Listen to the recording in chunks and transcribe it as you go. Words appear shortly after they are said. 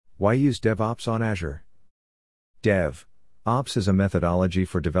Why use DevOps on Azure? DevOps is a methodology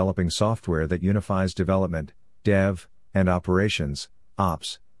for developing software that unifies development, dev, and operations,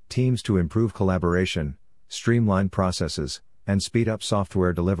 ops, teams to improve collaboration, streamline processes, and speed up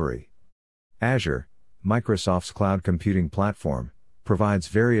software delivery. Azure, Microsoft's cloud computing platform, provides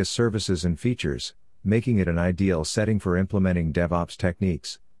various services and features, making it an ideal setting for implementing DevOps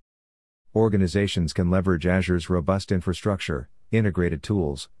techniques. Organizations can leverage Azure's robust infrastructure, integrated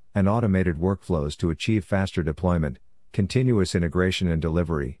tools, and automated workflows to achieve faster deployment, continuous integration and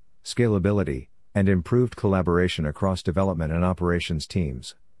delivery, scalability, and improved collaboration across development and operations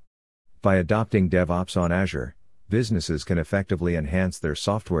teams. By adopting DevOps on Azure, businesses can effectively enhance their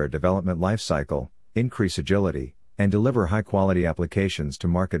software development lifecycle, increase agility, and deliver high-quality applications to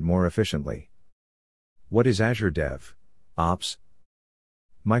market more efficiently. What is Azure DevOps?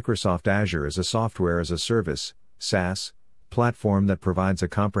 Microsoft Azure is a software as a service, SaaS, platform that provides a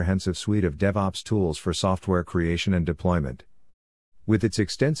comprehensive suite of DevOps tools for software creation and deployment. With its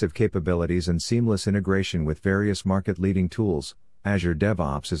extensive capabilities and seamless integration with various market-leading tools, Azure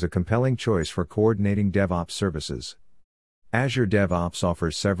DevOps is a compelling choice for coordinating DevOps services. Azure DevOps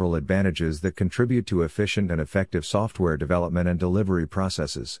offers several advantages that contribute to efficient and effective software development and delivery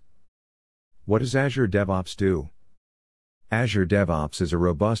processes. What does Azure DevOps do? Azure DevOps is a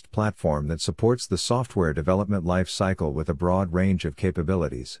robust platform that supports the software development life cycle with a broad range of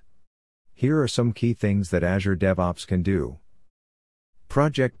capabilities. Here are some key things that Azure DevOps can do.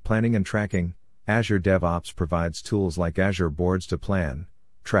 Project planning and tracking. Azure DevOps provides tools like Azure Boards to plan,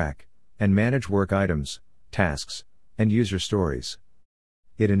 track, and manage work items, tasks, and user stories.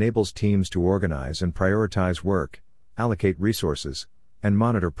 It enables teams to organize and prioritize work, allocate resources, and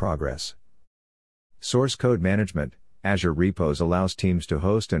monitor progress. Source code management. Azure Repos allows teams to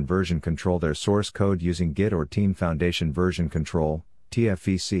host and version control their source code using Git or Team Foundation Version Control,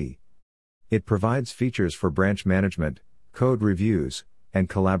 TFVC. It provides features for branch management, code reviews, and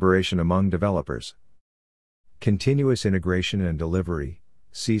collaboration among developers. Continuous integration and delivery,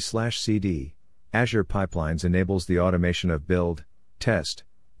 C/CD. Azure Pipelines enables the automation of build, test,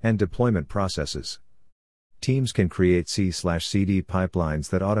 and deployment processes. Teams can create C/CD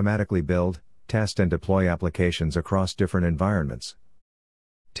pipelines that automatically build, test and deploy applications across different environments.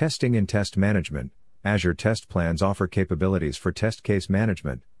 Testing and test management. Azure Test Plans offer capabilities for test case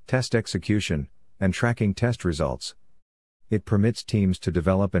management, test execution, and tracking test results. It permits teams to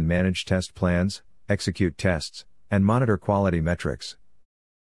develop and manage test plans, execute tests, and monitor quality metrics.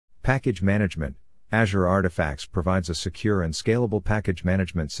 Package management. Azure Artifacts provides a secure and scalable package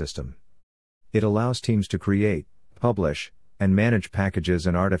management system. It allows teams to create, publish, and manage packages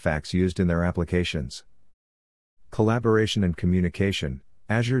and artifacts used in their applications. Collaboration and communication.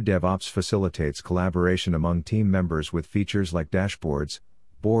 Azure DevOps facilitates collaboration among team members with features like dashboards,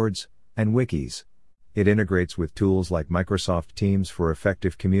 boards, and wikis. It integrates with tools like Microsoft Teams for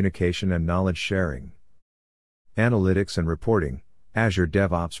effective communication and knowledge sharing. Analytics and reporting. Azure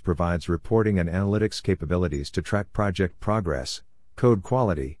DevOps provides reporting and analytics capabilities to track project progress, code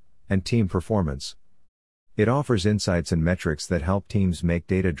quality, and team performance. It offers insights and metrics that help teams make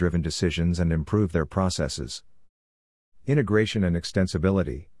data-driven decisions and improve their processes. Integration and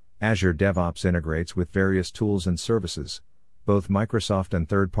extensibility. Azure DevOps integrates with various tools and services, both Microsoft and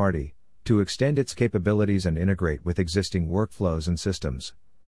third-party, to extend its capabilities and integrate with existing workflows and systems.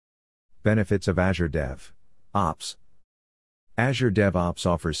 Benefits of Azure DevOps. Azure DevOps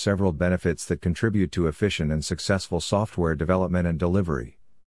offers several benefits that contribute to efficient and successful software development and delivery.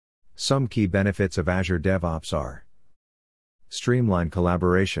 Some key benefits of Azure DevOps are: streamlined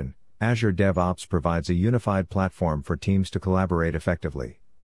collaboration. Azure DevOps provides a unified platform for teams to collaborate effectively.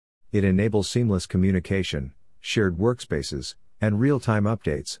 It enables seamless communication, shared workspaces, and real-time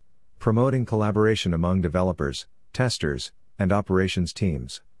updates, promoting collaboration among developers, testers, and operations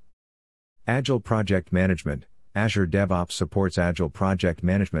teams. Agile project management. Azure DevOps supports agile project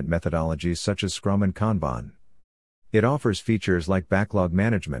management methodologies such as Scrum and Kanban. It offers features like backlog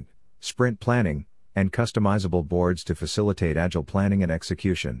management, sprint planning, and customizable boards to facilitate agile planning and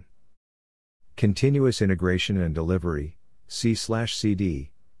execution. Continuous integration and delivery, C/CD.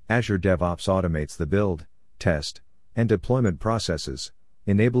 Azure DevOps automates the build, test, and deployment processes,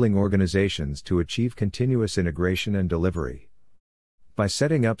 enabling organizations to achieve continuous integration and delivery. By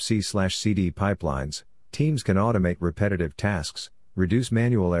setting up C/CD pipelines, teams can automate repetitive tasks, reduce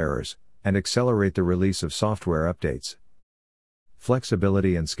manual errors, and accelerate the release of software updates.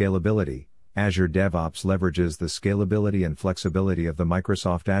 Flexibility and scalability. Azure DevOps leverages the scalability and flexibility of the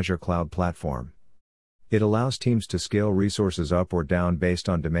Microsoft Azure Cloud Platform. It allows teams to scale resources up or down based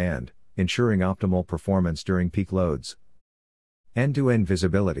on demand, ensuring optimal performance during peak loads. End-to-end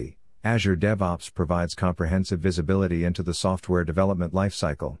visibility. Azure DevOps provides comprehensive visibility into the software development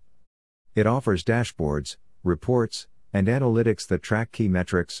lifecycle. It offers dashboards, reports, and analytics that track key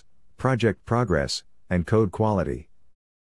metrics, project progress, and code quality.